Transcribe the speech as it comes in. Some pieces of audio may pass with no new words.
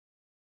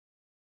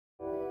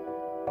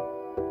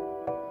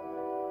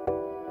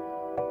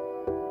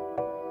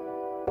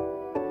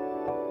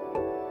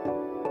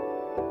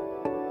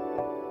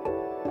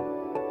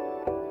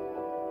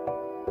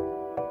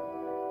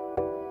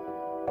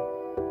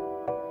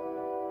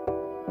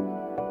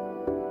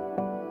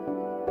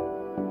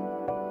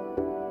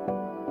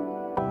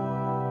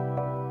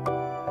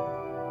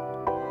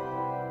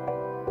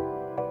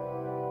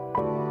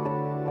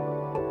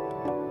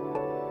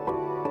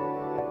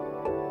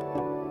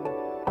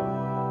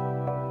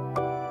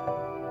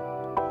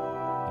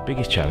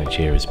Biggest challenge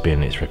here has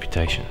been its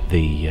reputation.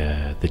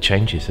 The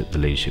changes that the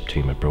leadership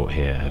team have brought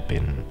here have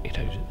been,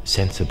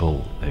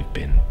 sensible. They've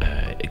been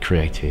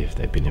creative.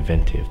 They've been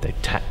inventive.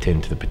 They've tapped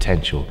into the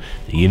potential,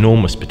 the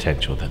enormous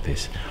potential that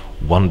this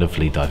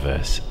wonderfully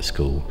diverse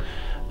school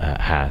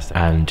has.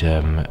 And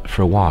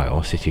for a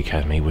while, City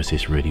Academy was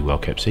this really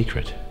well-kept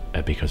secret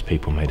because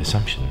people made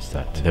assumptions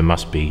that there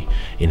must be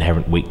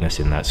inherent weakness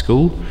in that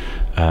school.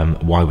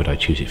 Why would I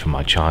choose it for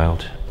my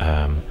child?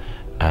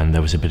 And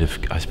there was a bit of,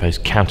 I suppose,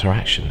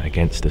 counteraction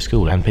against the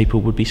school, and people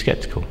would be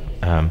sceptical.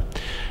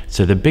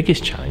 So the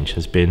biggest challenge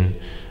has been,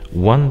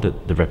 one,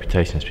 that the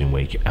reputation has been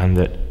weak, and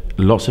that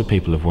lots of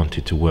people have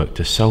wanted to work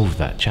to solve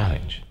that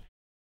challenge.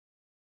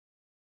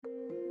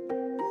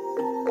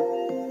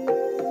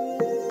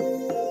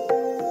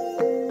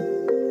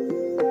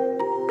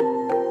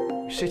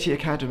 City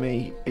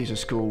Academy is a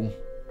school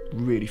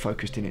really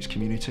focused in its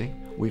community.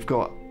 We've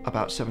got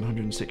about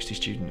 760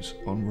 students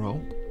on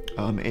roll.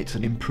 It's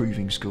an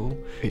improving school,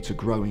 it's a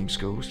growing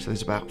school, so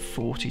there's about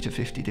 40 to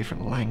 50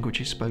 different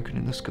languages spoken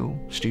in the school.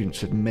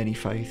 Students of many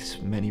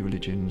faiths, many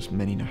religions,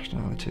 many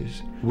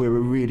nationalities. We're a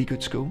really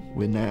good school.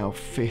 We're now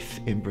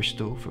 5th in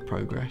Bristol for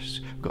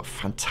progress. We've got a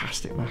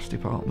fantastic maths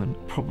department,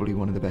 probably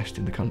one of the best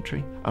in the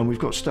country. And we've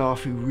got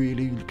staff who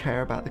really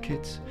care about the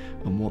kids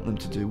and want them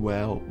to do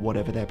well,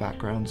 whatever their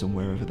backgrounds and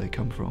wherever they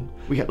come from.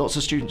 We get lots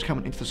of students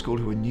coming into the school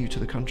who are new to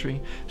the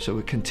country, so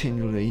we're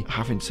continually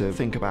having to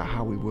think about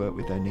how we work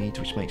with their needs,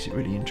 which makes it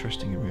really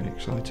interesting and really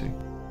exciting.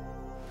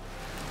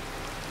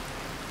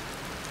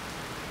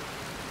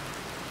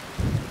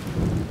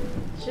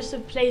 It's just a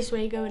place where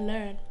you go and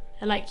learn,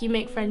 and you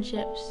make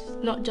friendships,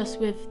 not just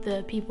with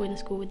the people in the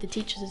school, with the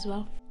teachers as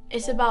well.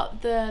 It's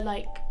about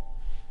the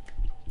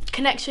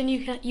connection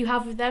you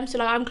have with them. So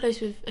I'm close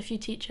with a few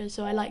teachers,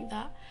 so I like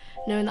that,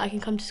 knowing that I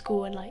can come to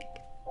school and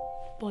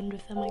bond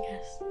with them, I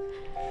guess.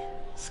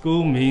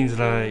 School means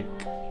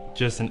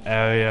just an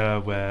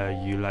area where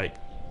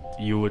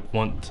you would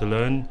want to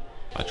learn.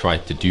 I try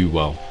to do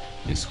well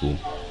in school,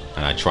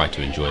 and I try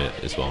to enjoy it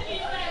as well,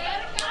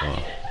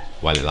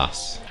 while it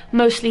lasts.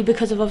 Mostly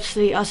because of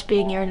obviously us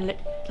being year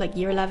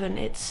 11,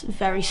 it's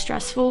very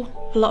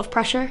stressful, a lot of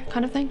pressure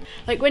kind of thing.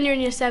 When you're in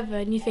year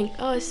 7, you think,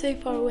 oh, it's so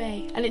far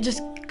away, and it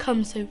just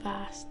comes so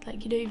fast,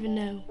 you don't even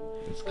know.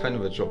 It's kind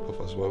of a drop off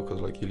as well, because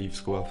you leave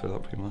school after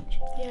that pretty much.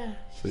 Yeah.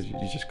 So you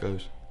just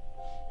goes.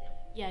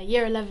 Yeah,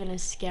 year 11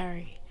 is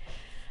scary.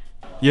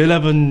 Year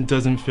 11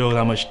 doesn't feel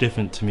that much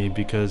different to me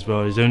because,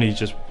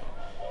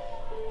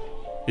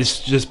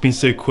 it's just been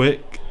so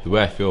quick. The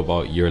way I feel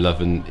about year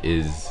 11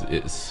 is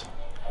it's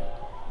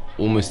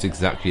almost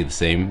exactly the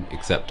same,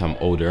 except I'm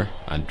older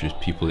and just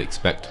people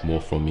expect more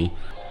from me.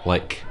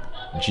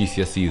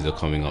 GCSEs are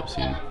coming up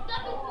soon.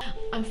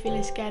 I'm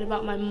feeling scared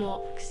about my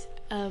mocks,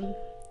 and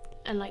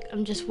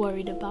I'm just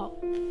worried about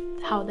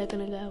how they're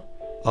gonna go.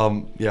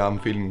 Yeah, I'm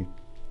feeling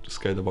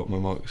scared about my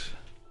marks.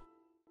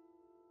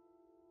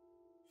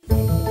 I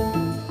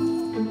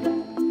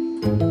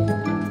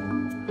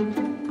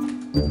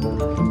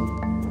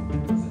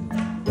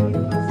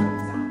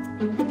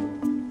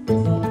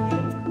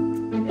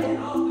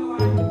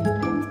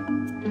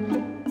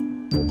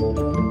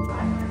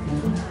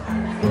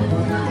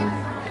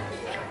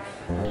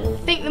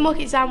think the mock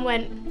exam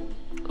went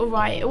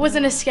alright. It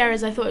wasn't as scary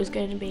as I thought it was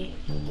going to be,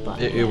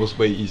 but It was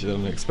way easier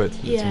than I expected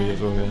it to be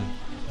as well, yeah.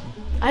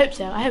 I hope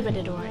so. I hope I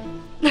did alright.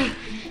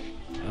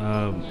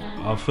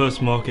 Our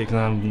first mock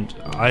exam,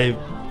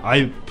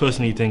 I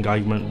personally think I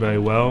went very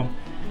well.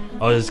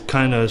 I was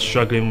kind of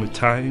struggling with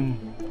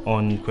time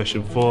on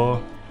question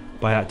 4,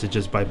 but I had to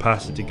just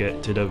bypass it to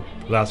get to the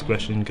last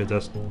question because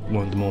that's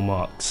one of the more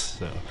marks.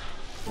 So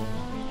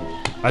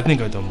I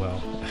think I've done well,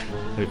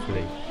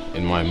 hopefully.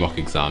 In my mock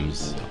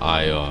exams,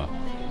 I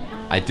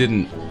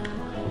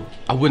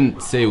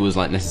wouldn't say it was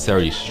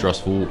necessarily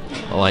stressful.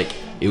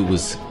 It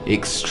was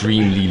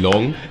extremely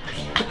long.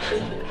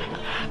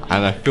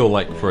 And I feel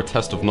for a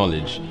test of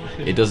knowledge,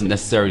 it doesn't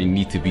necessarily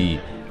need to be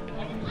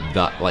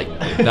that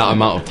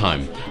amount of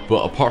time.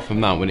 But apart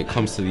from that, when it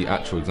comes to the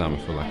actual exam, I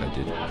feel like I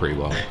did pretty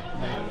well.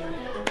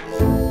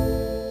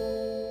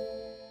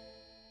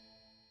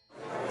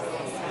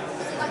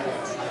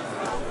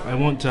 I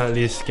want to at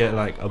least get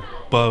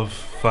above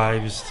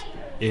 5s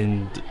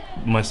in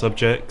my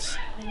subjects.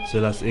 So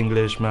that's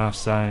English, math,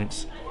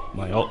 science,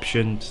 my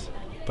options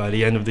by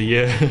the end of the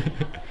year.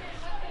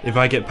 If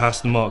I get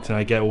past the marks and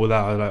I get all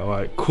that, I'm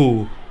alright,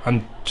 cool.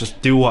 I'm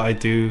just do what I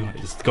do,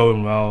 it's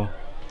going well.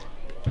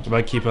 If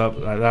I keep up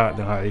like that,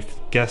 then I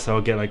guess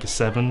I'll get a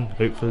 7,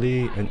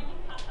 hopefully, and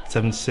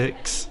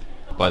 7.6.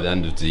 By the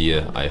end of the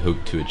year, I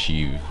hope to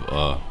achieve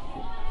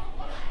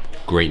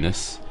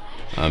greatness.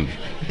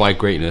 By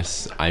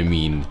greatness, I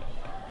mean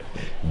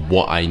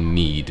what I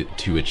need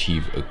to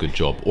achieve a good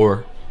job,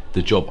 or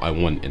the job I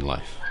want in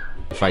life.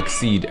 If I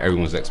exceed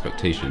everyone's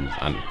expectations,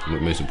 and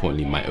most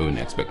importantly my own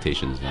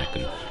expectations, then I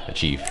can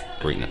achieve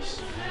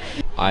greatness.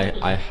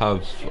 I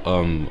have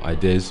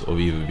ideas of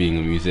either being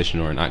a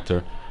musician or an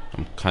actor.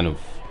 I'm kind of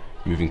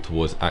moving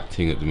towards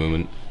acting at the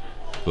moment,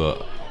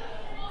 but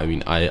I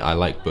mean, I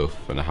like both,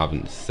 and I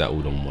haven't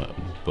settled on one,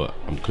 but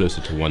I'm closer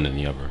to one than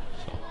the other.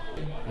 So.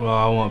 Well,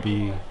 I want to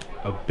be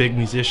a big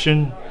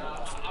musician,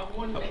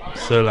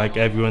 so like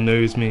everyone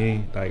knows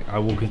me. Like I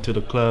walk into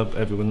the club,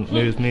 everyone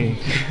knows me.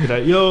 They're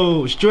like,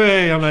 yo, it's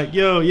Dre. I'm like,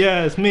 yo,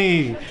 yeah, it's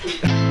me.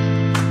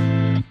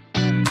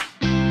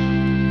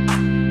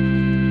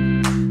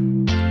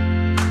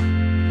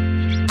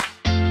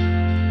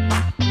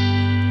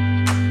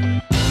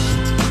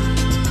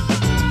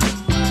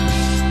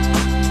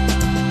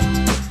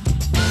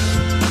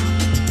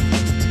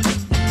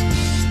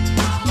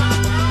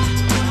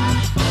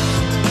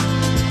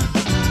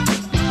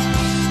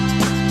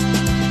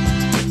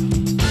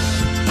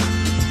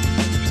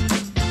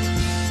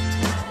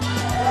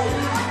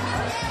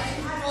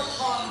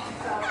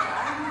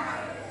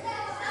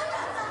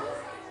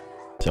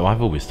 So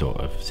I've always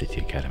thought of City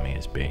Academy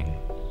as being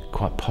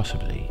quite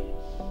possibly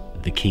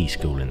the key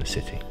school in the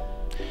city.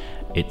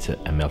 It's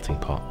a melting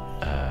pot,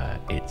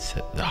 it's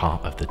at the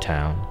heart of the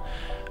town,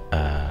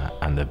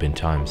 and there have been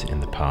times in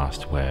the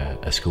past where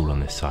a school on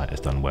this site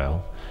has done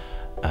well,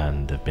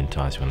 and there have been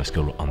times when a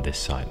school on this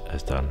site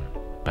has done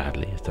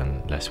badly, has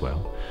done less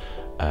well,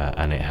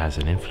 and it has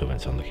an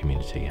influence on the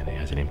community and it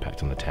has an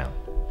impact on the town.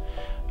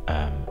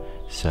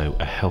 So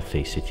a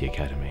healthy City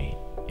Academy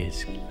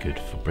is good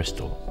for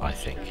Bristol, I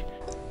think.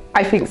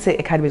 I think City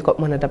Academy's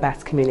got one of the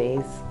best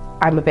communities.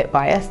 I'm a bit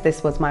biased,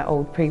 this was my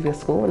old previous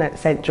school at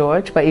St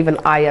George, but even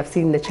I have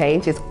seen the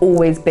change. It's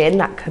always been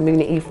that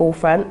community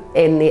forefront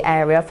in the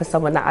area for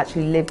someone that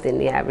actually lived in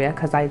the area,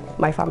 because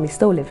my family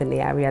still live in the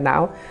area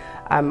now.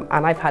 And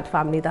I've had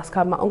family that's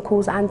come, my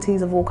uncles,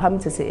 aunties have all come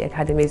to City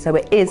Academy, so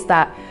it is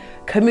that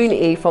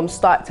community from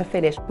start to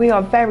finish. We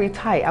are very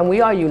tight and we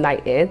are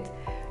united.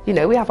 You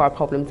know, we have our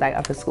problems like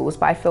other schools,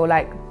 but I feel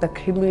like the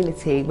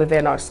community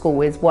within our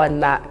school is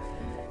one that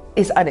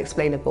is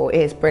unexplainable. It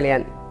is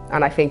brilliant,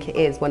 and I think it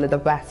is one of the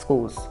best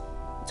schools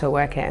to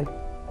work in.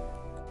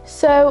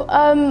 So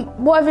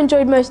what I've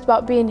enjoyed most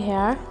about being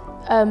here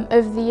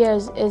over the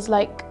years is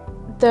like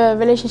the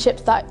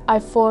relationships that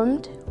I've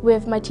formed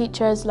with my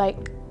teachers,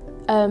 like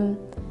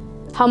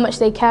how much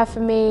they care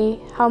for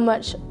me, how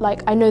much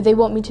like I know they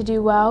want me to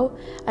do well,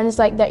 and it's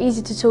like they're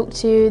easy to talk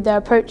to, they're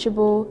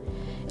approachable.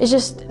 It's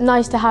just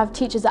nice to have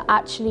teachers that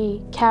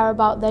actually care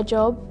about their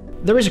job.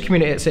 There is a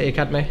community at City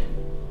Academy.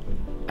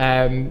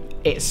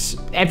 It's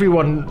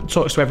everyone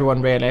talks to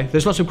everyone really.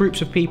 There's lots of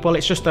groups of people.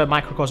 It's just a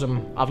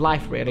microcosm of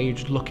life really. You're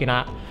just looking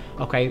at,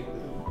 okay,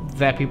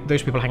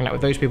 those people hanging out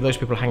with those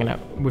people hanging out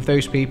with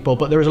those people.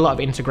 But there is a lot of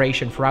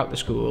integration throughout the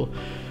school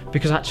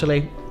because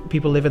actually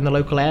people live in the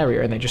local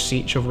area and they just see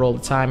each other all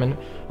the time. And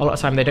a lot of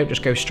the time they don't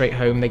just go straight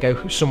home. They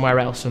go somewhere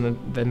else and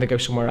then they go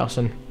somewhere else.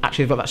 And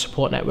actually they've got that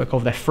support network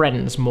of their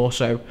friends more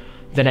so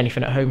than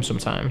anything at home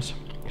sometimes.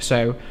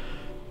 So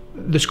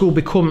the school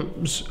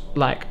becomes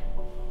like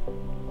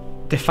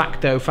de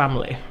facto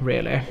family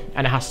really,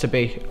 and it has to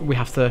be. We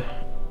have to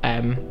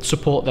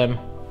support them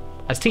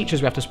as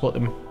teachers, we have to support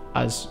them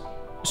as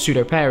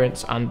pseudo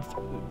parents, and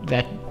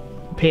their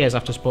peers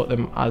have to support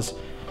them as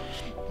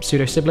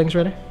pseudo siblings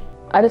really.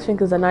 I just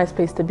think it's a nice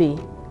place to be,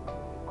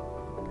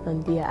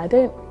 and yeah, I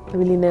don't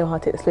really know how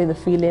to explain the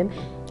feeling.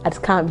 I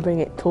just can't bring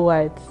it to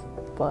words,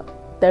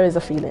 but there is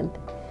a feeling.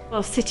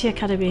 Well, City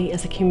Academy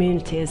as a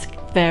community is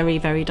very,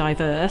 very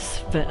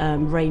diverse, but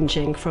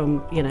ranging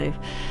from, you know,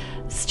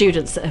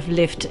 students that have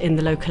lived in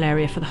the local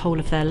area for the whole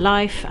of their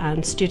life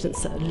and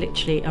students that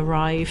literally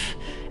arrive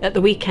at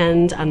the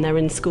weekend and they're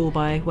in school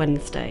by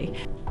Wednesday.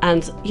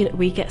 And you know,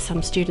 we get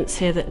some students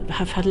here that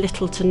have had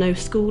little to no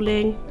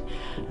schooling.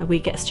 We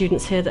get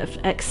students here that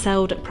have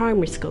excelled at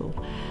primary school.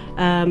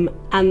 And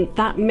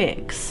that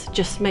mix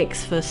just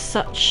makes for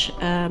such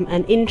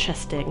an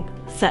interesting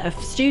set of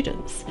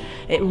students.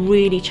 It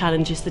really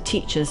challenges the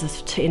teachers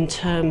in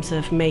terms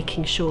of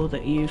making sure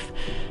that you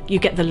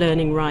get the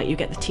learning right, you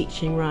get the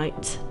teaching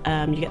right,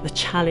 you get the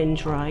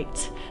challenge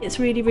right. It's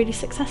really, really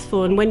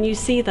successful, and when you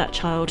see that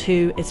child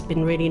who has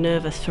been really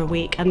nervous for a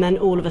week and then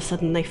all of a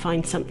sudden they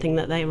find something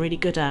that they're really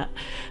good at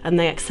and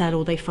they excel,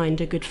 or they find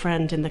a good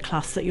friend in the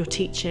class that you're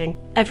teaching,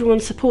 everyone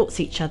supports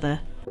each other.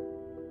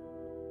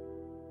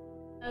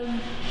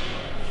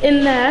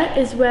 In there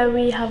is where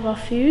we have our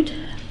food,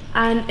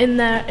 and in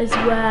there is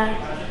where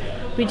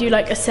we do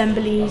like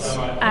assemblies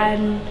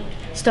and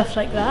stuff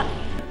like that.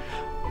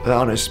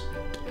 Leanna's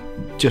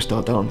just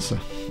our dancer,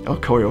 our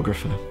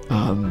choreographer,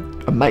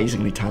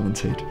 amazingly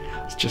talented.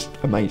 It's just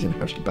amazing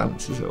how she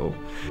balances it all.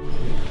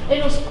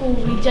 In our school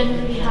we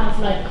generally have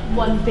like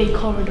one big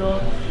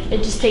corridor. It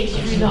just takes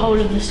you through the whole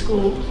of the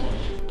school.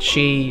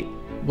 She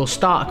will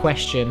start a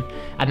question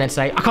and then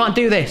say, I can't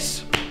do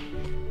this,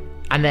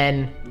 and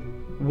then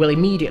will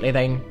immediately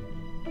then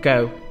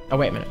go, oh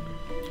wait a minute,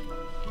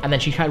 and then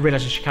she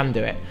realises she can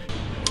do it.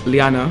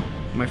 Liana,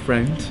 my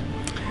friend,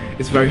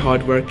 is very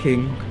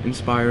hardworking,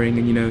 inspiring,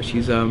 and you know,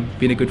 she's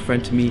been a good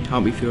friend to me,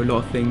 helped me through a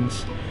lot of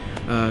things.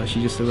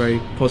 She's just a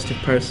very positive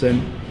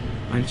person,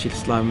 and she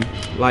just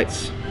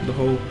lights the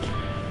whole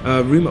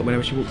room up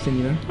whenever she walks in,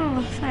 you know.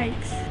 Oh,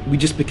 thanks. We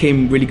just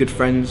became really good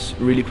friends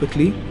really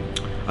quickly.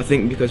 I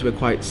think because we're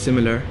quite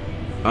similar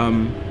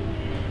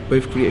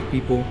both creative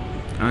people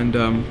and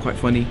quite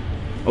funny.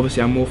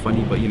 Obviously I'm more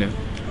funny, but you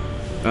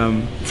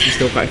know, she's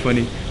still quite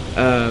funny.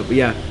 But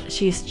yeah.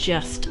 She's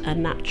just a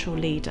natural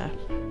leader.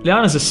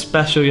 Liana's a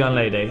special young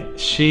lady.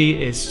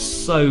 She is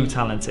so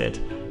talented.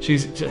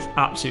 She's just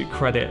absolute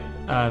credit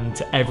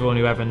to everyone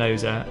who ever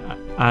knows her.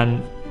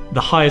 And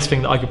the highest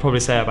thing that I could probably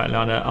say about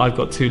Liana, I've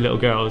got 2 little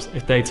girls.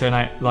 If they turn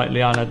out like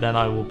Liana, then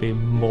I will be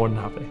more than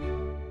happy.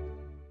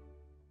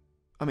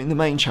 I mean, the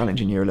main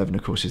challenge in Year 11,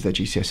 of course, is their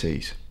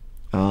GCSEs.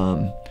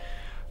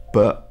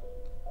 But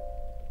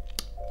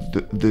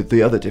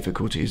the other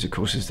difficulty is, of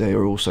course, is they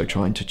are also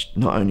trying to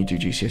not only do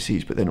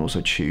GCSEs, but then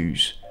also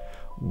choose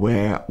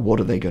what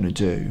are they going to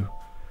do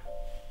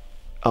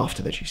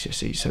after their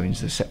GCSEs, so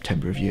into the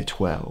September of Year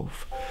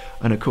 12.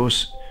 And of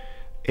course,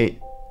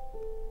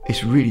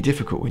 it's really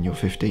difficult when you're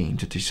 15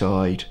 to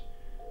decide,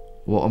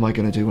 what am I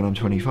going to do when I'm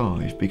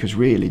 25? Because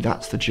really,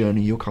 that's the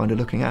journey you're kind of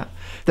looking at.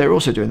 They're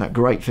also doing that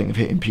great thing of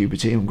hitting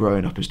puberty and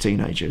growing up as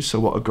teenagers. So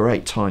what a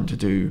great time to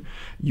do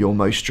your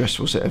most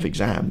stressful set of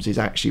exams is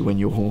actually when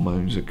your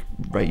hormones are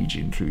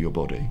raging through your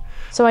body.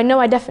 So I know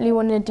I definitely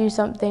want to do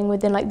something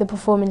within like the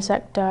performing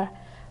sector,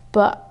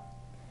 but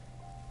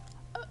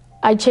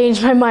I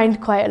changed my mind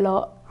quite a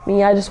lot.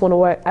 Me, I just want to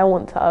work. I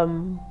want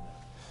to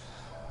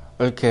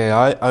Okay,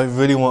 I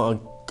really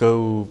want to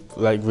go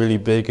like really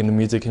big in the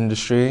music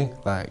industry,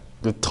 like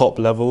the top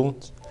level.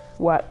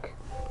 Work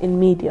in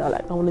media,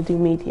 like I want to do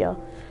media.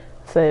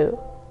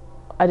 So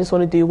I just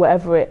want to do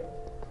whatever it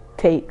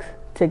takes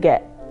to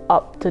get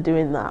up to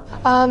doing that.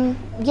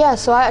 Yeah,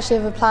 so I actually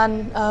have a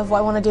plan of what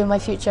I want to do in my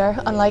future.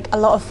 Unlike a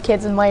lot of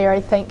kids in my year,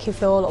 I think, who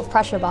feel a lot of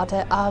pressure about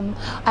it, I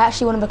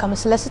actually want to become a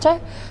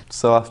solicitor.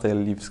 So after I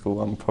leave school,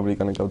 I'm probably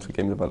going to go to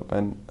game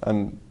development,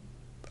 and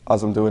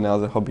as I'm doing it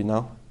as a hobby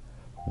now.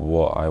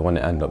 What I want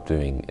to end up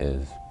doing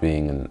is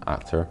being an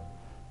actor.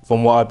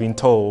 From what I've been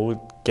told,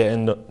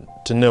 getting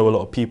to know a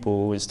lot of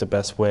people is the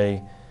best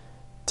way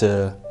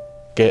to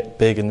get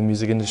big in the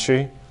music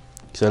industry.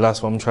 So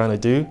that's what I'm trying to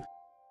do.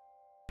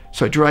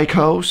 So Dre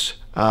Coles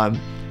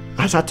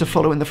has had to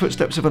follow in the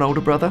footsteps of an older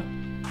brother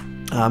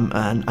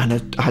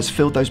and has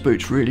filled those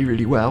boots really,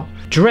 really well.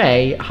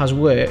 Dre has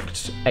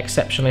worked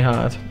exceptionally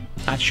hard.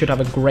 I should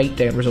have a great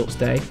day on results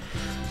day.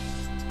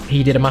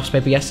 He did a maths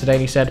paper yesterday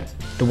and he said,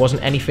 there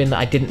wasn't anything that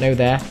I didn't know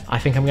there. I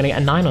think I'm going to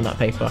get a 9 on that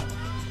paper.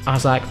 I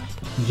was like,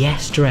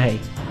 yes, Dre.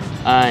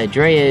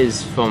 Dre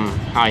is, from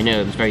how I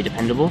know him, very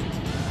dependable,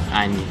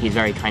 and he's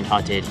very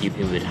kind-hearted. He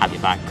would have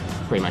your back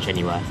pretty much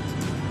anywhere,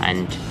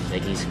 and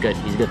like he's good.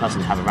 He's a good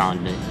person to have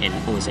around in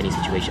almost any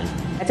situation.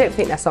 I don't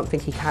think that's something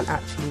he can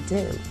actually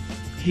do.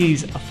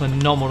 He's a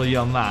phenomenal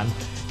young man.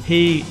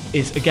 He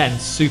is, again,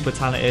 super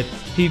talented.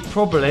 He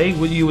probably,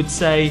 what you would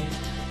say,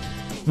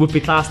 would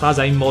be classed as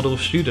a model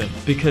student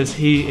because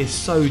he is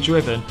so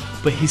driven,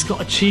 but he's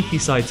got a cheeky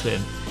side to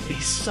him.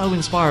 He's so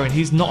inspiring.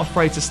 He's not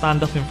afraid to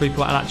stand up in front of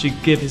people and actually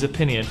give his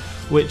opinion,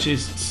 which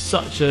is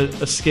such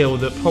a skill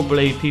that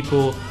probably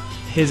people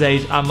his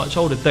age and much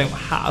older don't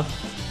have,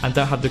 and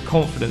don't have the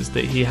confidence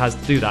that he has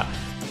to do that.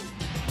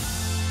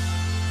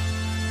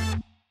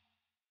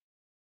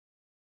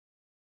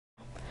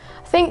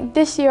 I think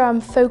this year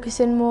I'm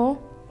focusing more.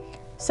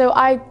 So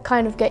I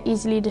kind of get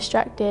easily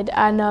distracted,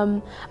 and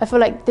I feel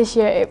like this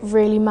year it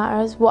really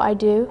matters what I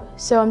do.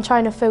 So I'm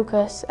trying to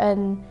focus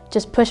and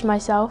just push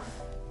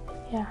myself,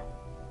 yeah.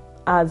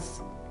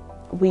 As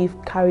we've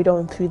carried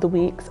on through the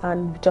weeks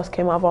and we just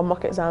came out of our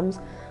mock exams,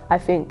 I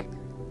think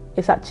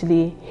it's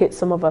actually hit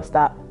some of us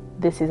that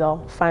this is our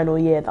final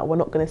year, that we're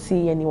not going to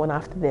see anyone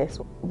after this.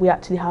 We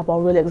actually have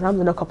our real exams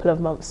in a couple of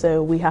months,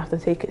 so we have to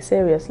take it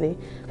seriously.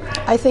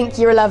 I think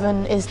Year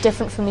 11 is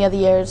different from the other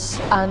years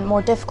and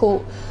more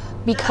difficult,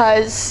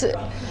 because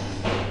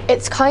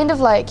it's kind of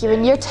like you're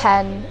in Year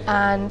 10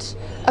 and,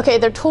 okay,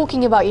 they're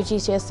talking about your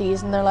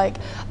GCSEs and they're like,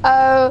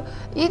 oh,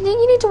 you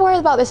need to worry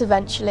about this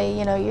eventually,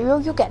 you know,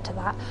 you'll get to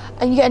that.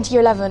 And you get into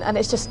Year 11 and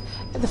it's just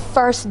the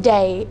first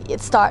day it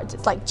starts,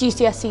 it's like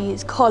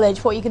GCSEs,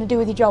 college, what are you going to do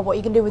with your job, what are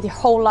you going to do with your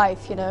whole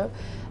life, you know?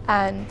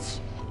 And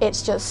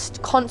it's just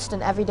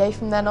constant every day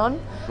from then on.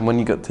 And when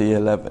you get to Year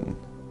 11,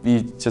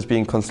 you're just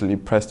being constantly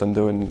pressed on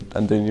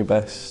doing your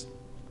best,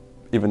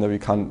 even though you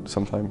can't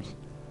sometimes.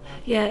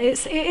 Yeah,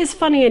 it is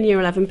funny in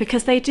Year 11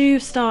 because they do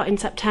start in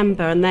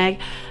September, and they,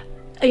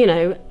 you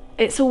know,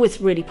 it's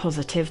always really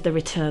positive, the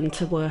return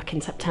to work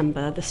in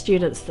September. The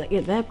students, they're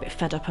a bit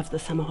fed up of the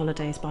summer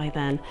holidays by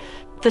then.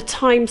 The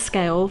time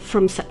scale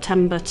from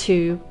September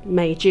to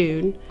May,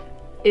 June,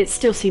 it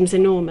still seems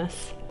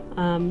enormous.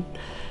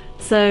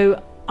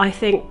 So I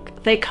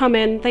think they come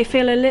in, they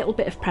feel a little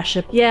bit of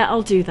pressure. Yeah,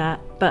 I'll do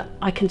that, but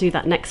I can do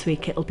that next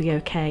week, it'll be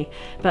okay.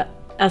 But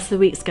as the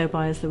weeks go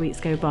by,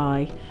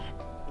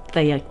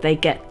 they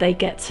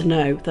get to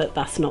know that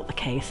that's not the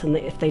case, and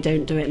that if they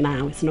don't do it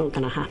now, it's not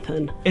going to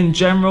happen. In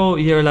general,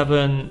 Year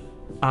 11,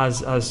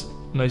 as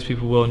most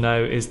people will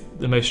know, is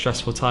the most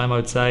stressful time, I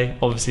would say,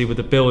 obviously with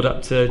the build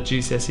up to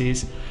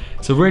GCSEs.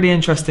 It's a really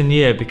interesting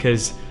year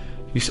because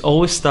you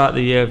always start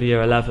the year of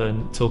Year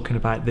 11 talking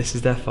about this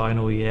is their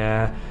final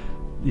year,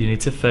 you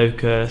need to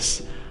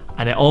focus,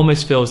 and it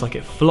almost feels like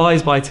it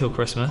flies by till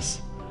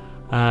Christmas,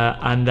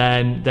 and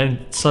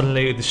then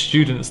suddenly the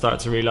students start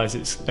to realise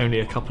it's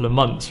only a couple of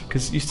months,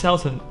 because you tell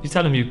them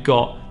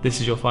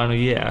this is your final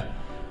year,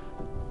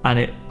 and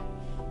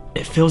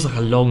it feels like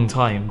a long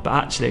time, but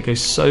actually it goes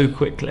so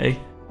quickly.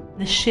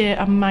 The sheer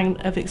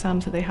amount of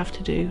exams that they have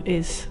to do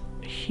is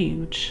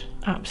huge,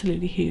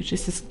 absolutely huge.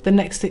 The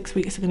next 6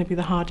 weeks are going to be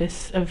the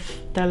hardest of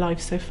their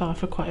lives so far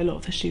for quite a lot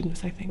of the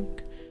students, I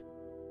think.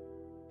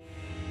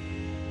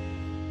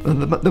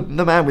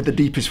 The man with the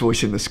deepest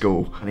voice in the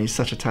school, and he's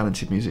such a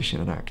talented musician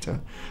and actor,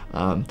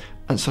 and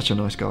such a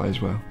nice guy as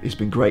well. It's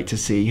been great to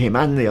see him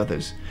and the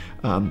others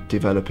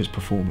develop as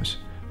performers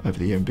over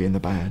the year and be in the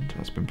band.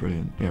 That's been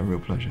brilliant. Yeah, a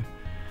real pleasure.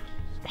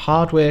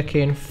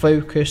 Hardworking,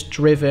 focused,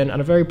 driven, and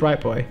a very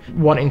bright boy,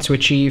 wanting to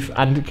achieve,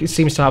 and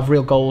seems to have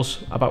real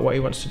goals about what he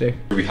wants to do.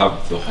 We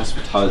have the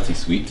hospitality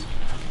suite.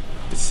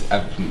 It's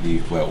evidently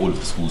where all of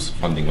the school's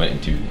funding went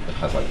into. It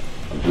has like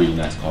a really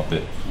nice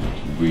carpet,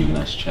 really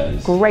nice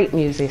chairs. Great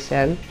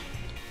musician.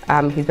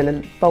 He's been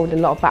involved in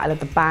a lot of Battle of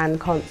the Band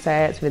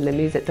concerts within the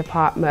music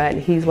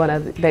department. He's one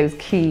of those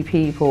key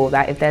people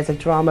that if there's a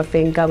drama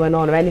thing going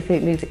on or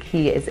anything music,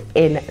 he is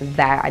in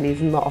there and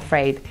he's not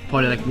afraid.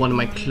 Probably like one of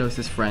my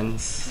closest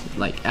friends,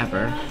 like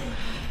ever.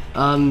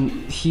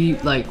 He,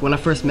 like, when I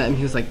first met him,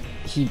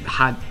 he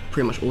had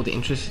pretty much all the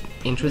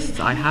interests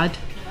I had.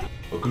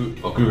 A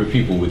group of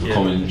people with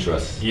common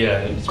interests,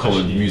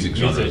 common music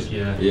genres.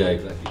 Yeah,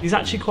 exactly. He's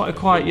actually quite a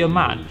quiet young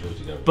man,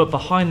 but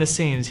behind the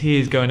scenes he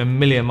is going a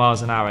million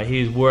miles an hour.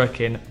 He is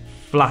working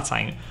flat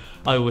out.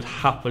 I would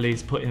happily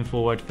put him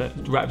forward for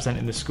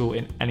representing the school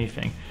in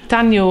anything.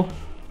 Daniel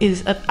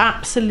is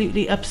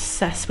absolutely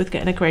obsessed with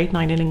getting a grade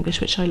 9 in English,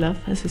 which I love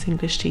as his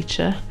English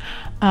teacher,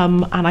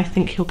 and I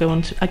think he'll go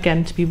on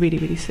to be really,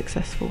 really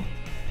successful,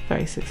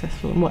 very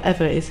successful in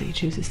whatever it is that he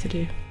chooses to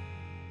do.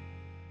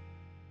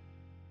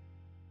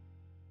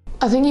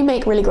 I think you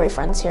make really great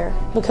friends here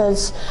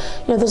because,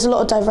 you know, there's a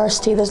lot of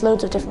diversity, there's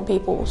loads of different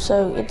people,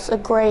 so it's a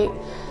great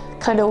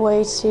kind of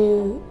way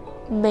to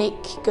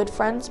make good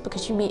friends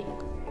because you meet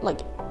like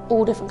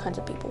all different kinds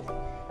of people.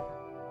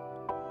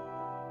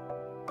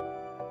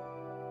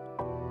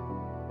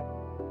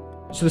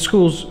 So the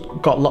school's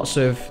got lots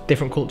of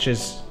different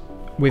cultures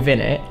within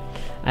it.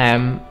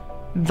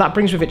 That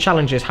brings with it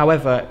challenges,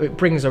 however, it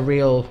brings a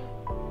real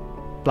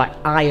like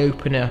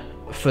eye-opener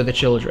for the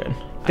children.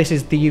 This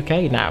is the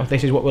UK now,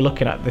 this is what we're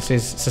looking at, this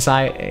is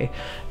society.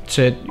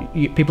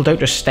 People don't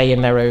just stay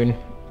in their own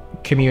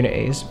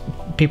communities,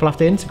 people have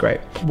to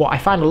integrate. What I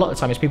find a lot of the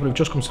time is people who've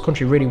just come to the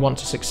country really want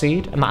to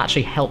succeed, and that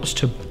actually helps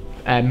to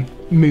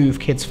move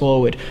kids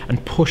forward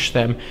and push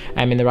them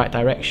in the right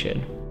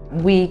direction.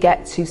 We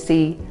get to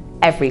see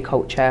every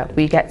culture,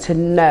 we get to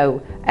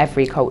know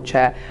every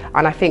culture,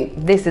 and I think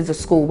this is a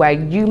school where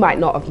you might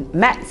not have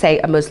met, say,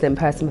 a Muslim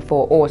person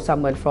before or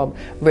someone from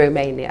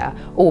Romania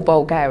or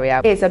Bulgaria.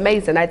 It's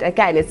amazing, and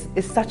again,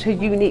 it's such a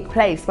unique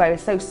place where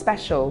it's so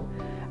special,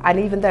 and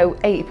even though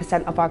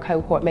 80% of our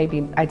cohort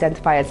maybe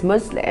identify as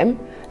Muslim,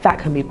 that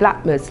can be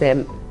Black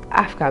Muslim,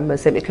 Afghan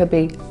Muslim, it could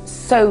be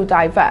so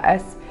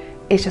diverse.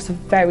 It's just a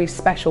very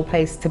special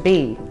place to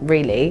be,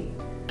 really.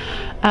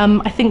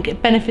 I think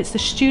it benefits the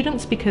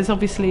students because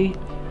obviously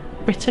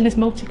Britain is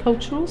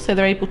multicultural, so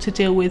they're able to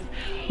deal with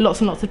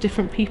lots and lots of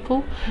different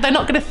people. They're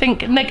not going to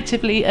think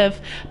negatively of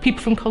people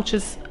from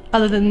cultures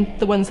other than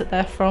the ones that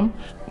they're from.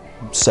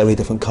 So many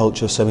different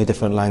cultures, so many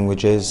different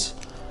languages,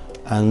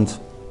 and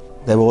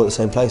they're all at the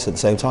same place at the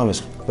same time.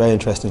 It's very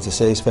interesting to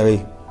see, it's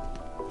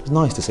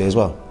nice to see as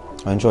well.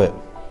 I enjoy it.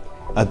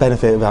 A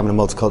benefit of having a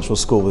multicultural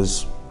school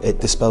is it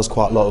dispels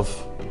quite a lot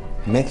of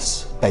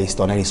myths based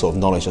on any sort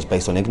of knowledge that's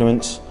based on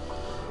ignorance,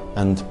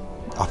 and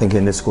I think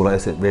in this school like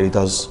this it really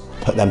does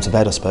put them to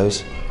bed, I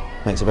suppose.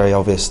 Makes it very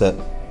obvious that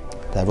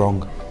they're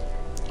wrong.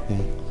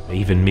 Yeah.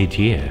 Even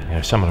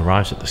mid-year, someone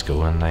arrives at the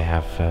school and they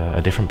have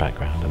a different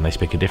background and they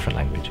speak a different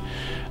language,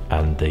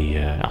 and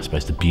I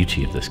suppose the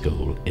beauty of the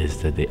school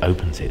is that it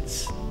opens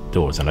its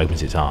doors and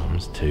opens its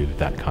arms to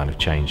that kind of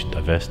change and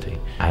diversity,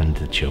 and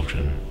the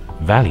children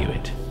value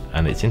it.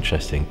 And it's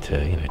interesting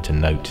to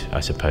note, I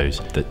suppose,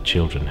 that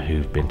children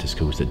who've been to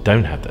schools that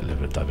don't have that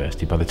level of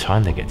diversity, by the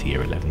time they get to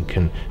year 11,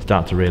 can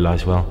start to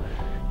realise, well,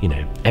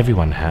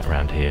 everyone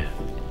around here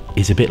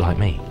is a bit like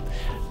me.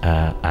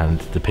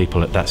 And the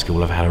people at that school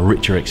have had a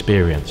richer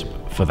experience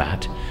for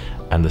that,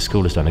 and the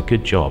school has done a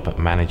good job at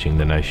managing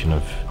the notion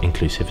of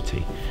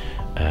inclusivity,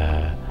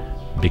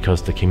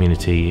 because the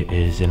community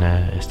is in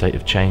a state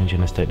of change,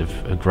 in a state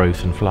of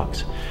growth and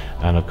flux.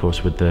 And of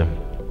course, with the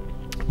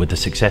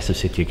success of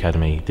City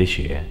Academy this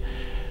year,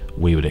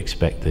 we would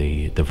expect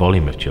the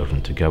volume of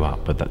children to go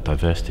up, but that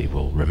diversity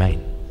will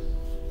remain.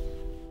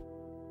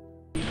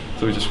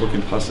 So we just work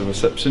in passive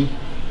reception,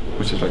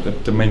 which is like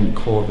the main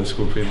core of the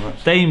school pretty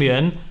much.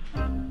 Damien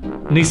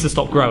needs to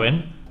stop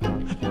growing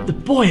The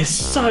boy is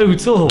so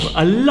tall.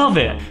 I love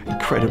it.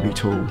 Incredibly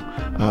tall.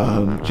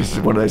 Just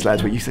one of those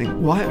lads where you think,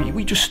 why have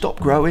we just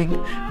stopped growing?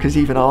 Because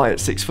even I,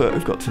 at 6 foot,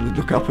 have got to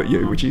look up at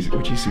you, which is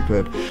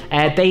superb.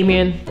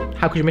 Damien,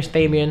 how could you miss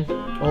Damien?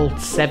 All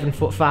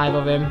 7'5"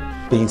 of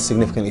him. Being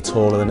significantly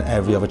taller than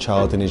every other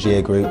child in his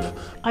year group.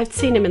 I've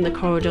seen him in the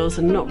corridors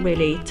and not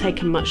really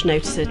taken much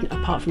notice of it,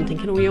 apart from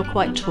thinking, oh, you're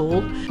quite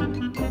tall.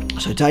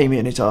 So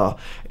Damien is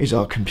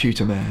our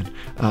computer man,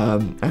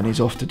 and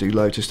he's off to do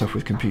loads of stuff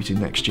with computing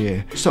next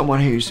year. Someone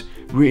who's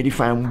really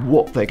found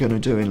what they're going to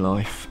do in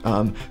life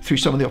through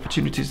some of the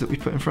opportunities that we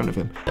put in front of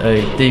him.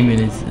 Damien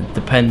is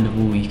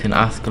dependable. You can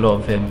ask a lot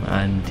of him,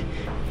 and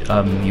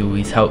he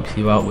always helps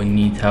you out when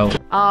you need help.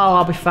 Oh,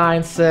 I'll be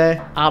fine,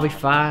 sir. I'll be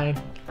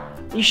fine.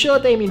 Are you sure,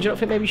 Damien? Do you not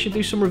think maybe you should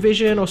do some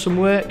revision or some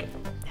work?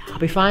 I'll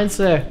be fine,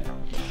 sir.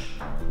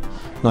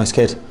 Nice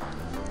kid.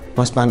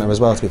 Nice banter as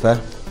well, to be fair.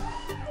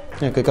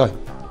 Yeah, good guy.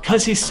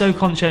 Because he's so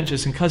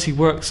conscientious and because he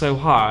works so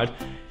hard,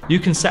 you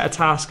can set a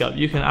task up,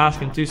 you can ask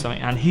him to do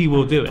something and he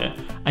will do it.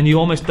 And you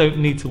almost don't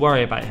need to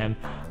worry about him.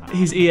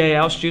 He's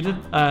EAL student,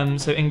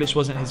 so English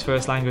wasn't his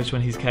first language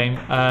when he came,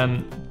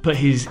 but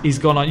he's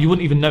gone on, you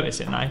wouldn't even notice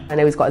it now. I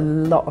know he's got a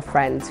lot of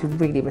friends who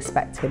really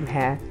respect him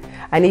here.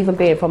 And even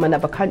being from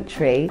another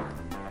country,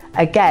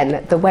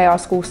 again, the way our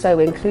school's so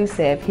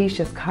inclusive, he's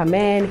just come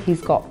in,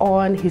 he's got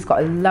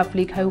a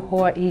lovely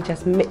cohort, he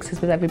just mixes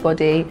with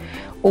everybody,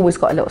 always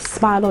got a little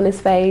smile on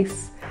his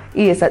face.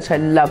 He is such a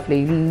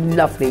lovely,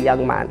 lovely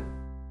young man.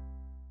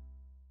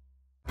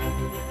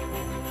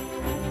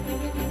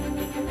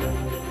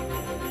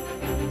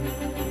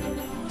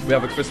 We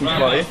have a Christmas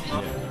party,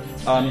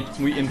 and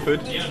we eat food,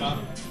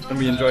 and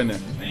we enjoy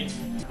it.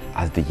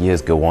 As the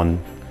years go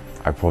on,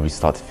 I probably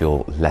start to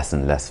feel less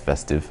and less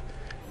festive.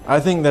 I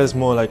think there's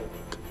more like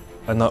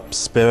an up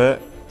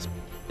spirit.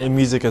 In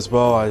music as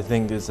well, I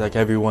think it's like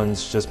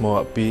everyone's just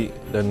more upbeat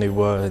than they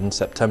were in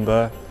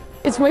September.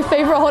 It's my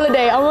favourite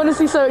holiday. I'm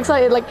honestly so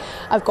excited. Like,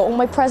 I've got all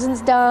my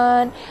presents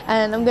done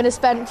and I'm going to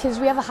spend, because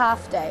we have a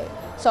half day,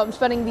 so I'm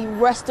spending the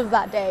rest of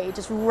that day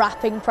just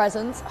wrapping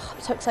presents. Oh,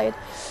 I'm so excited.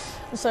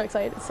 I'm so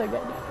excited. It's so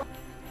good.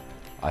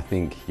 I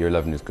think year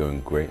 11 is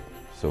going great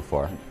so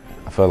far.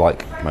 I feel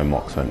like my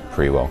mocks went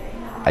pretty well.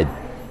 I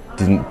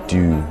didn't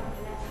do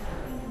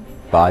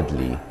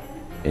badly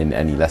in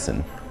any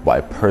lesson, but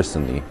I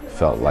personally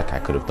felt like I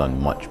could have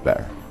done much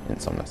better in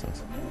some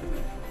lessons.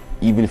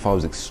 Even if I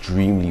was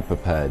extremely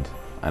prepared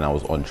and I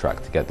was on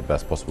track to get the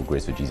best possible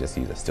grades for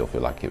GCSEs, I still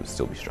feel like it would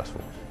still be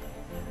stressful.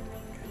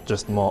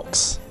 Just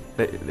mocks.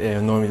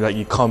 Normally, like,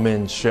 you come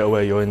in straight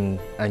away, you're in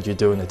and you're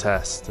doing a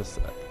test.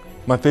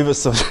 My favourite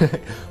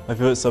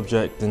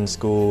subject in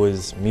school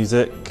is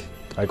music.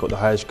 I got the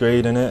highest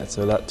grade in it,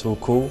 so that's all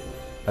cool.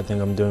 I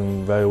think I'm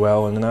doing very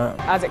well in that.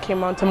 As it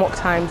came on to mock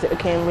times, it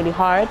became really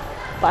hard.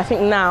 But I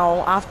think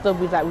now, after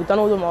we've done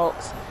all the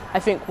mocks, I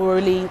think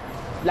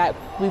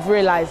we've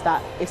realised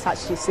that it's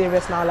actually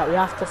serious now. Like, we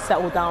have to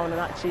settle down and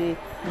actually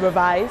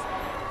revise.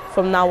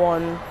 From now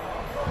on,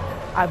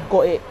 I've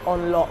got it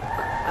on lock,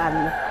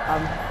 and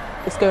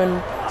it's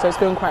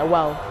going quite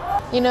well.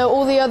 You know,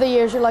 all the other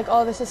years you're like,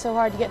 oh, this is so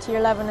hard to get to year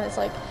 11, and it's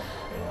like,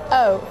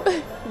 oh,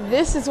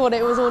 this is what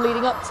it was all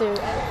leading up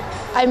to.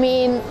 I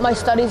mean, my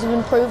studies have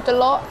improved a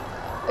lot.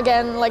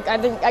 Again, like,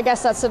 I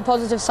guess that's a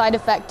positive side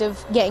effect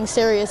of getting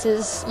serious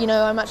is, you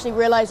know, I'm actually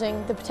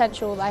realising the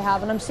potential that I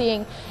have, and I'm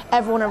seeing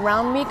everyone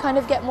around me kind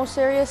of get more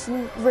serious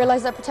and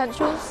realise their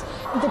potentials.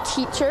 The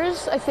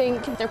teachers, I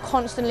think, they're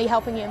constantly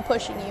helping you and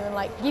pushing you, and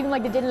like, even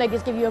like the Dinley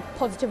just give you a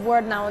positive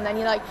word now and then.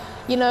 You're like,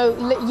 you know,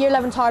 year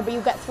 11's hard, but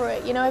you get through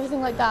it, you know,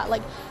 everything like that.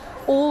 Like,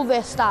 all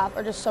their staff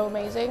are just so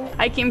amazing.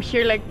 I came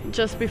here like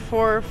just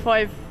before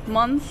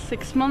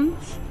 6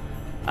 months.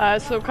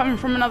 So coming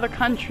from another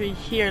country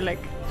here, like,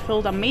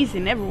 felt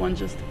amazing. Everyone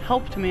just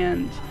helped me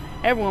and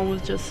everyone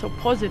was just so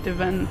positive,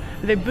 and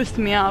they boosted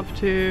me up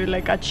to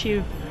like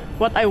achieve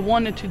what I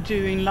wanted to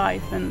do in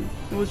life, and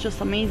it was just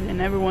amazing.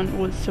 Everyone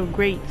was so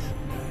great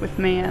with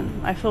me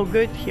and I felt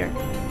good here.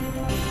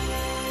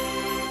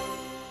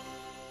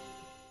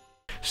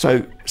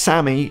 So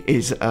Sammy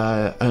is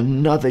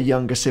another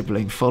younger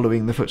sibling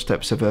following the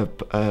footsteps of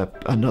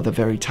another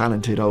very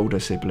talented older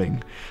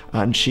sibling,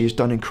 and she has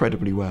done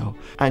incredibly well,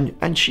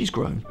 and she's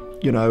grown,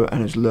 you know,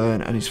 and has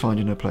learned and is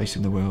finding her place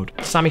in the world.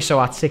 Sammy's so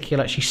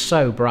articulate, she's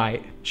so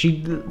bright.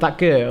 That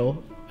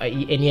girl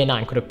in year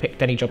 9 could have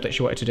picked any job that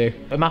she wanted to do.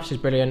 Her maths is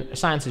brilliant, her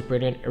science is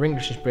brilliant, her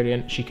English is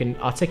brilliant, she can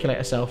articulate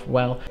herself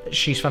well.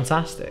 She's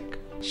fantastic.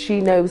 She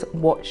knows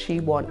what she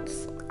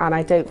wants, and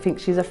I don't think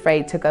she's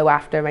afraid to go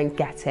after and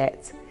get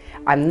it.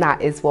 And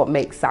that is what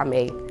makes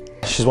Sammy.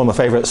 She's one of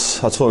my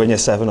favourites. I taught her in year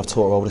 7, I've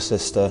taught her older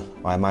sister.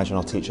 I imagine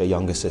I'll teach her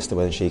younger sister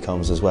when she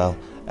comes as well.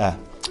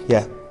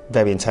 Yeah,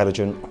 very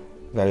intelligent,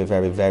 very,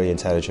 very, very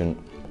intelligent.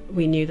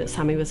 We knew that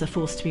Sammy was a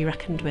force to be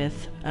reckoned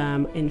with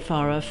in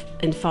far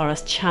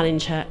as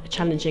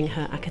challenging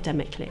her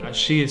academically.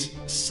 She is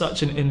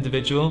such an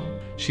individual.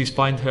 She's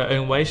found her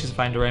own way, she's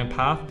found her own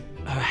path.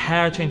 Her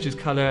hair changes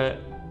colour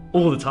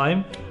all the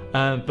time.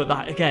 But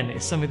that, again,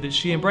 is something that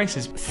she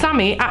embraces.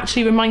 Sammy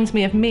actually reminds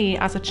me of me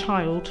as a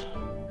child.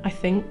 I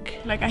think.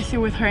 Like I see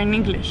with her in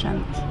English,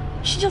 and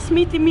she just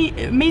made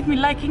me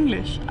like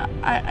English.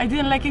 I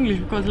didn't like English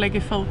because like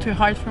it felt too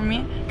hard for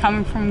me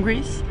coming from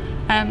Greece,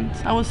 and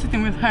I was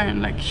sitting with her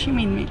and like she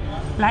made me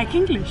like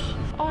English.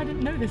 Oh, I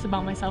didn't know this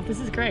about myself. This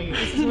is great.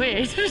 This is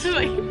weird. It's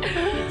like,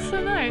 it's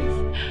so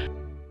nice.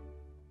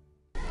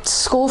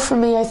 School for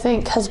me, I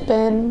think, has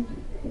been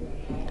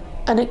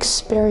an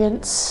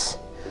experience.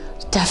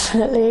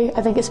 Definitely.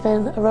 I think it's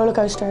been a roller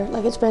coaster.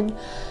 Like, it's been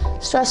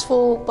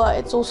stressful, but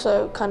it's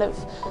also kind of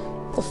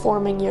the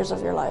forming years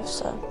of your life,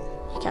 so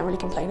you can't really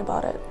complain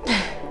about it.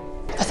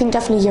 I think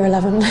definitely year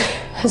 11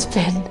 has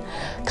been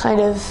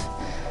kind of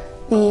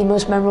the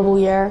most memorable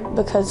year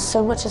because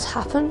so much has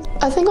happened.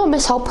 I think I'll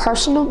miss how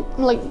personal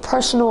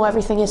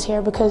everything is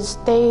here because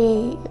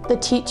the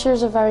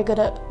teachers are very good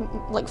at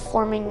like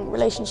forming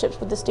relationships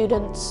with the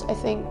students. I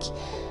think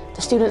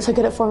the students are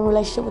good at forming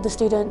relationships with the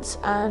students,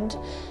 and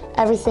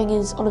everything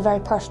is on a very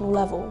personal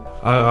level.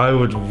 I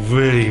would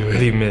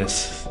really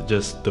miss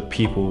just the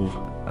people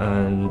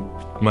and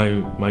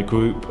my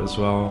group as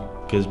well,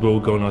 because we're all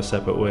going our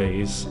separate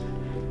ways,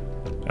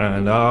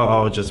 and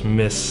I'll just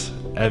miss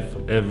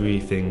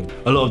everything.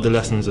 A lot of the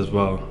lessons as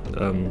well,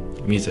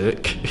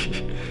 music,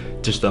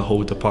 just the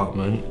whole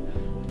department.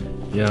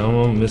 Yeah, I'm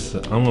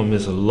gonna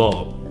miss a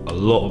lot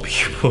of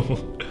people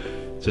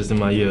just in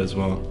my year as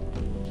well.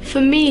 For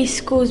me,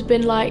 school's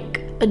been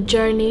like a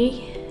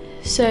journey.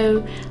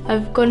 So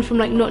I've gone from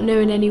like not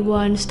knowing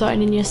anyone,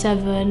 starting in year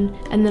 7,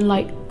 and then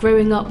like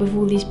growing up with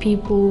all these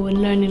people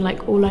and learning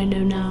like all I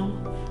know now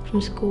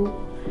from school.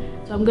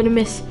 So I'm gonna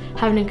miss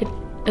having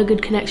a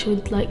good connection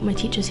with like my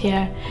teachers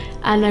here,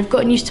 and I've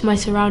gotten used to my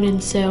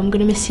surroundings, so I'm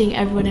gonna miss seeing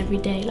everyone every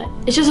day. Like,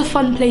 it's just a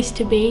fun place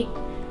to be.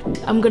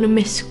 I'm gonna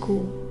miss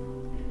school.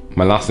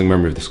 My lasting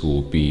memory of the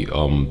school would be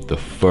the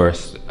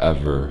first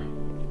ever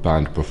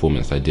band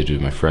performance I did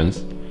with my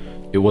friends.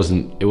 It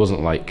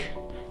wasn't like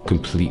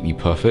completely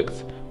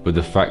perfect, but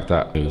the fact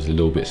that it was a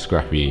little bit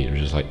scrappy, it was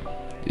just like,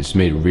 it's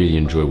made it really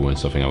enjoyable and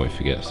something I won't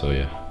forget. So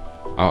yeah,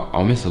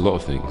 I'll miss a lot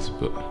of things,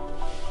 but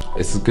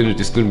it's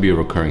gonna be a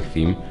recurring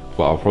theme.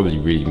 But I'll probably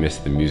really miss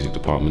the music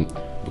department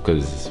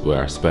because it's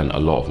where I spent a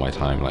lot of my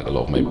time, like a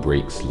lot of my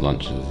breaks,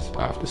 lunches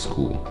after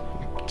school.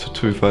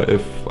 To be fair,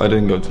 if I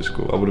didn't go to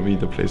school, I wouldn't be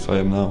the place I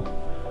am now.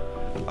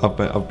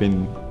 I've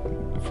been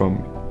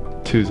from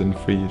 2s and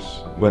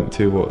 3s, went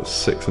to what,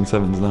 6s and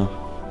 7s now.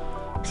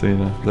 So you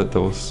know, that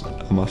was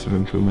a massive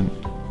improvement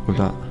with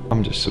that.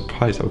 I'm just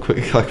surprised how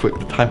quick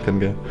the time can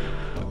go.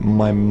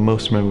 My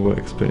most memorable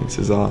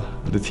experiences are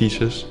the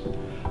teachers,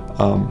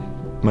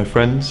 my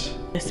friends.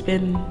 It's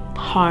been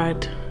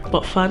hard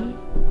but fun.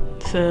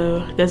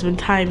 So there's been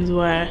times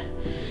where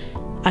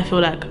I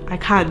feel like I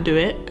can't do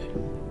it,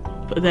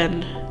 but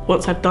then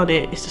once I've done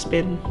it, it's just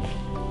been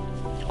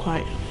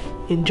quite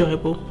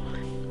enjoyable.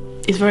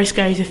 It's very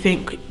scary to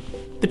think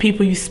the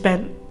people you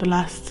spent the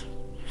last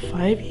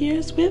 5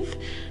 years with,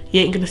 you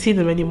ain't gonna see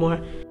them anymore.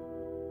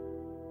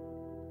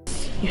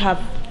 You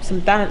have some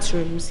dance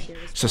rooms here.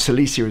 So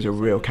Celicia is a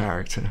real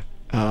character.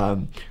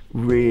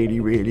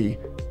 Really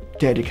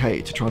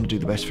dedicated to trying to do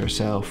the best for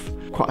herself.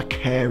 Quite a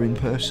caring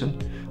person.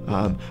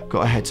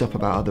 Got a heads up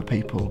about other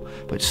people,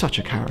 but such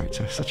a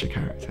character, such a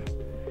character.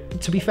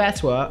 To be fair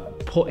to her,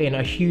 put in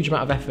a huge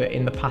amount of effort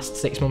in the past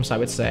 6 months, I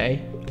would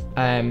say.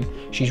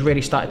 She's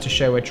really started to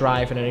show a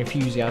drive and an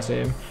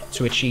enthusiasm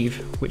to achieve,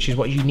 which is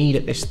what you need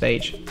at this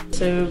stage.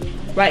 So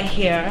right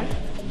here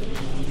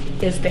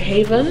is the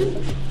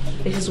haven.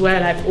 This is where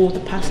like all the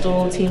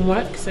pastoral team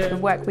work. So the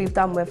work we've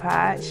done with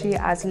her, she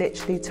has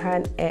literally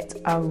turned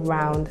it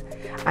around,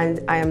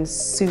 and I am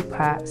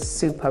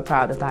super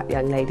proud of that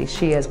young lady.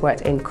 She has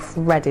worked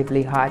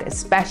incredibly hard,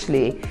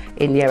 especially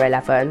in year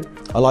 11.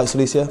 I like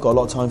Celicia, got a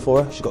lot of time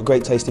for her. She's got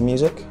great taste in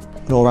music,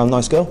 an all-round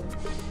nice girl.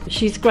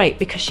 She's great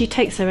because she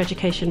takes her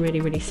education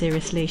really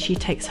seriously. She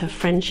takes her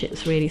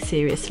friendships really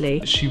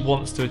seriously. She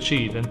wants to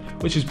achieve, and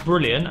which is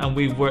brilliant, and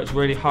we've worked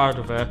really hard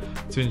with her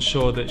to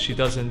ensure that she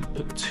doesn't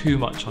put too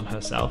much on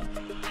herself.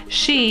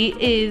 She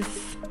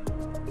is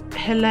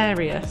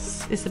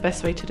hilarious, is the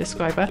best way to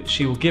describe her.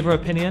 She will give her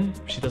opinion.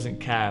 She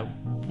doesn't care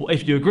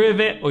if you agree with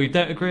it or you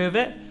don't agree with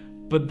it,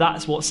 but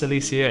that's what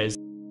Celicia is.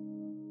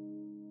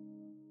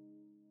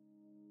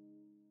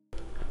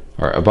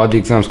 Alright, about the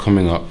exams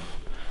coming up,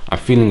 I'm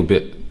feeling a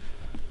bit,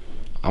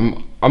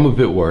 I'm a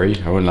bit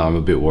worried. I won't lie, I'm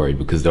a bit worried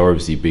because they're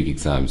obviously big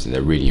exams and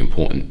they're really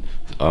important.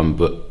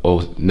 But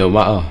no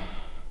matter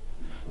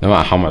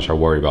how much I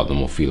worry about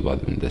them or feel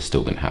about them, they're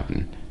still gonna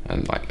happen.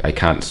 And like, I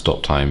can't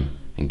stop time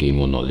and gain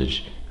more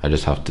knowledge. I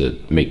just have to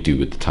make do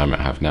with the time I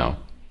have now.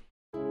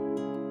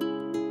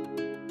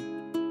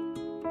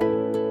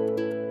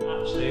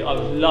 Actually, I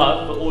would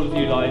love for all of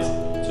you guys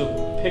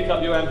to pick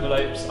up your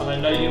envelopes, and I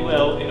know you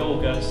will in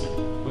August,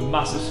 with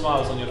massive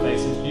smiles on your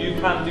faces. You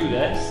can do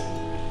this.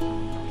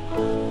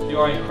 You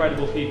are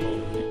incredible people.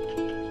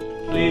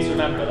 Please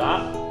remember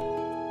that.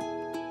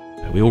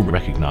 We all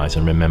recognise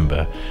and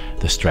remember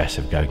the stress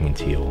of going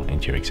into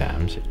your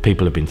exams.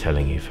 People have been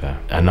telling you for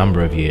a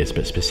number of years,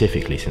 but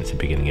specifically since the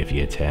beginning of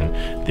year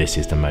 10, this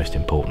is the most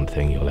important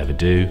thing you'll ever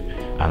do.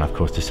 And of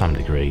course, to some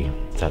degree,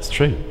 that's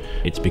true.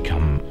 It's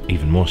become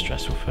even more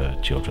stressful for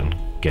children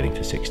getting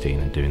to 16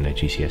 and doing their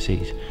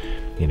GCSEs.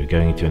 You know,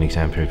 going into an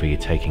exam period where you're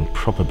taking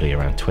probably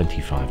around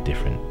 25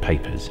 different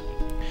papers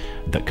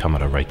that come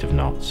at a rate of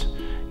knots.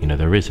 You know,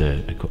 there is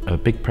a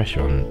big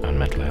pressure on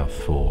mental health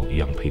for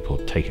young people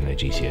taking their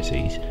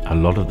GCSEs. A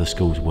lot of the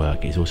school's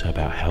work is also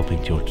about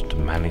helping children to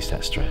manage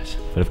that stress.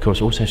 But of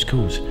course, also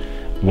schools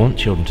want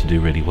children to do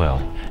really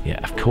well. Yeah,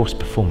 of course,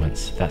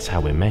 performance, that's how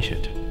we're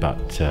measured.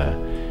 But,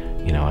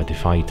 you know, I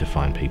defy you to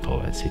find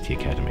people at City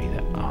Academy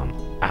that aren't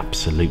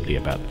absolutely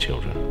about the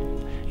children.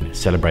 You know,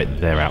 celebrate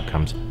their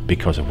outcomes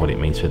because of what it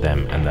means for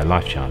them and their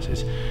life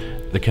chances.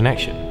 The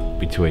connection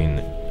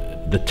between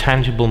the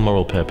tangible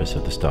moral purpose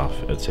of the staff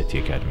at City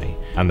Academy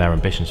and their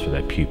ambitions for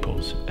their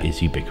pupils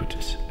is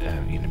ubiquitous.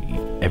 You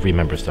know, every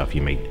member of staff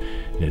you meet,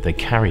 you know, they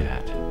carry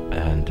that,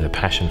 and the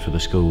passion for the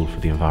school, for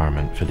the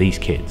environment, for these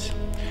kids,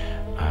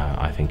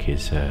 I think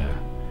is,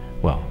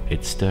 well,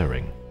 it's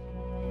stirring.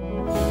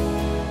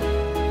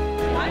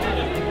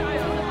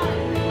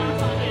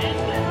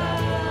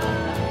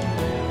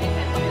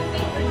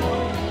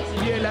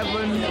 Year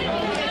 11,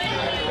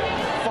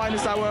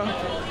 finest hour.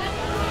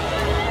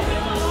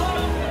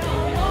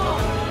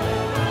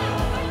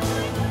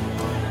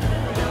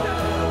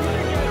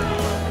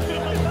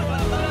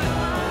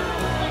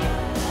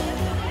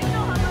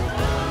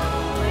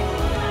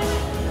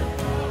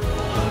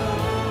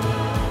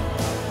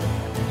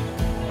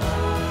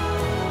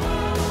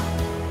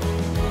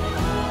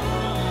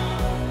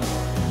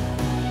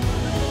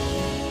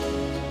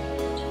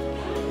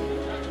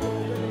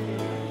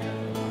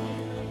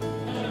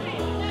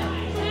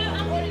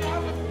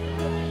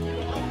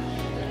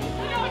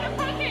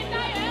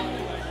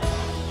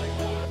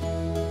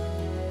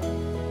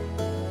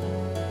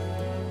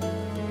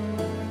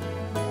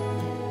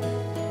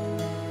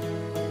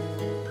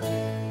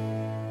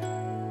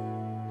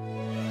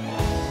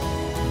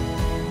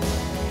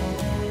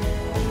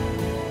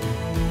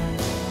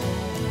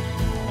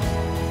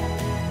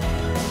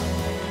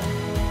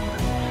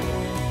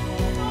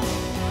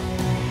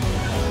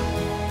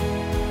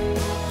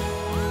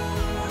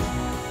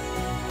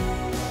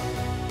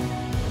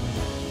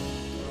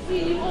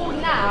 See you all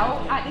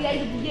now at the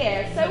end of the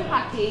year, so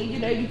happy, you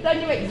know, you've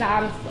done your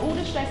exams, all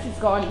the stress is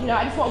gone, you know,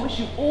 I just want to wish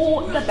you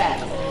all the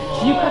best.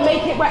 You can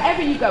make it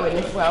wherever you go in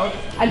this world,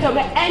 and don't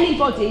let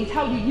anybody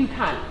tell you you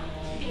can't.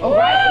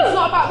 Alright? It's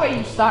not about where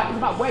you start, it's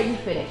about where you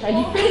finish. And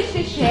you finish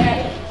this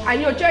year,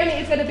 and your journey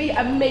is going to be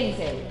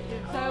amazing.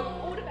 So,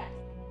 all the best.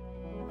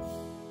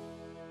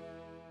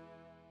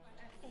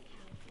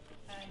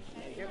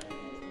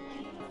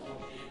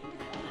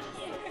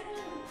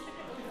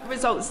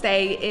 Results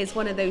day is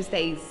one of those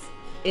days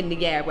in the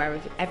year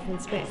where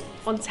everyone's a bit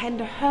on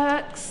tender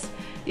hooks,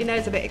 you know,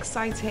 it's a bit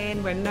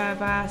exciting, we're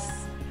nervous.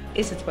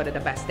 It's just one of the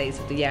best days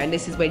of the year, and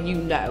this is when you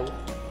know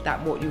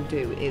that what you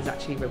do is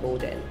actually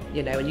rewarding,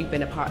 you know, and you've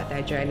been a part of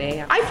their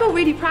journey. I feel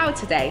really proud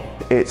today.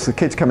 It's the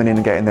kids coming in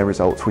and getting their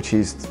results, which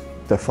is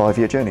the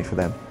 5-year journey for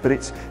them. But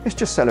it's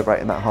just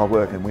celebrating that hard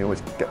work, and we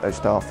always get those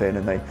staff in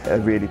and they are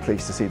really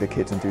pleased to see the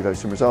kids and do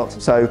those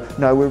results. So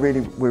no, we're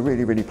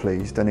really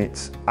pleased, and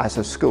it's, as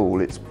a school,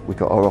 we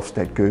got our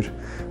Ofsted good,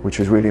 which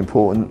was really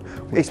important.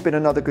 It's been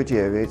another good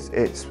year.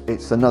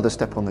 It's another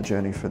step on the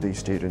journey for these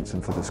students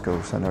and for the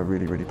school, so no,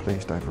 really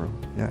pleased overall,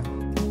 yeah.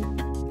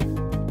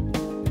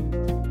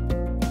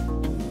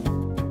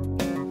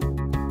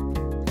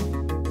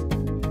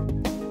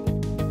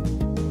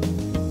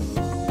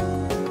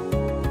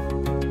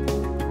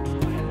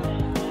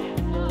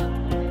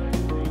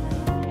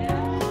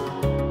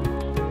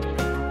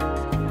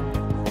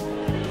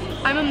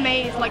 I'm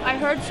amazed. Like, I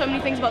heard so many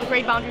things about the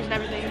grade boundaries and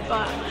everything,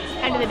 but at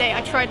the end of the day,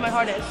 I tried my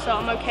hardest, so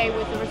I'm okay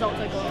with the results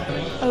I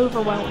got.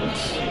 Overwhelmed.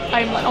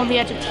 I'm like on the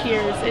edge of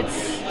tears.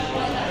 It's,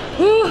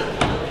 whew,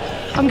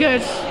 I'm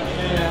good.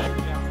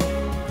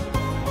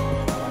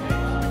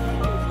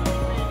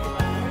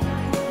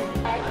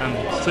 I'm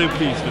so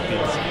pleased with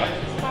these.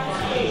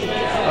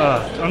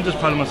 I'm just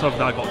proud of myself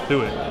that I got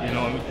through it, you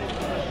know what I mean?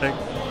 Like,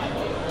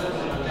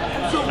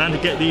 and to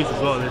get these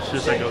as well, it's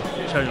just like a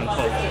cherry on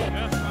top.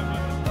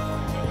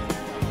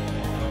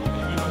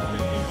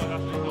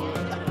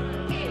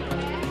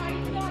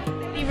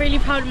 Really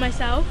proud of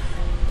myself.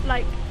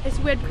 Like, it's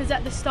weird because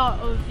at the start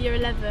of year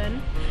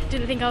 11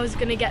 didn't think I was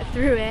going to get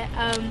through it,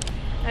 and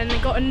I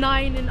got a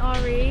 9 in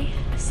RE,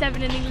 a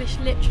 7 in English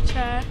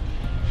literature,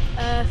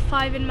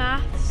 5 in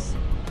maths.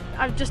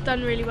 I've just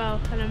done really well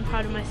and I'm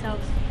proud of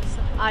myself.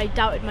 So I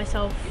doubted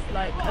myself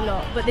like a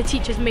lot, but the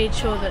teachers made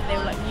sure that they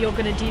were like, you're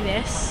going to do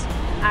this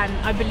and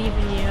I believe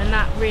in you, and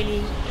that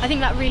really, I think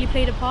that really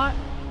played a part.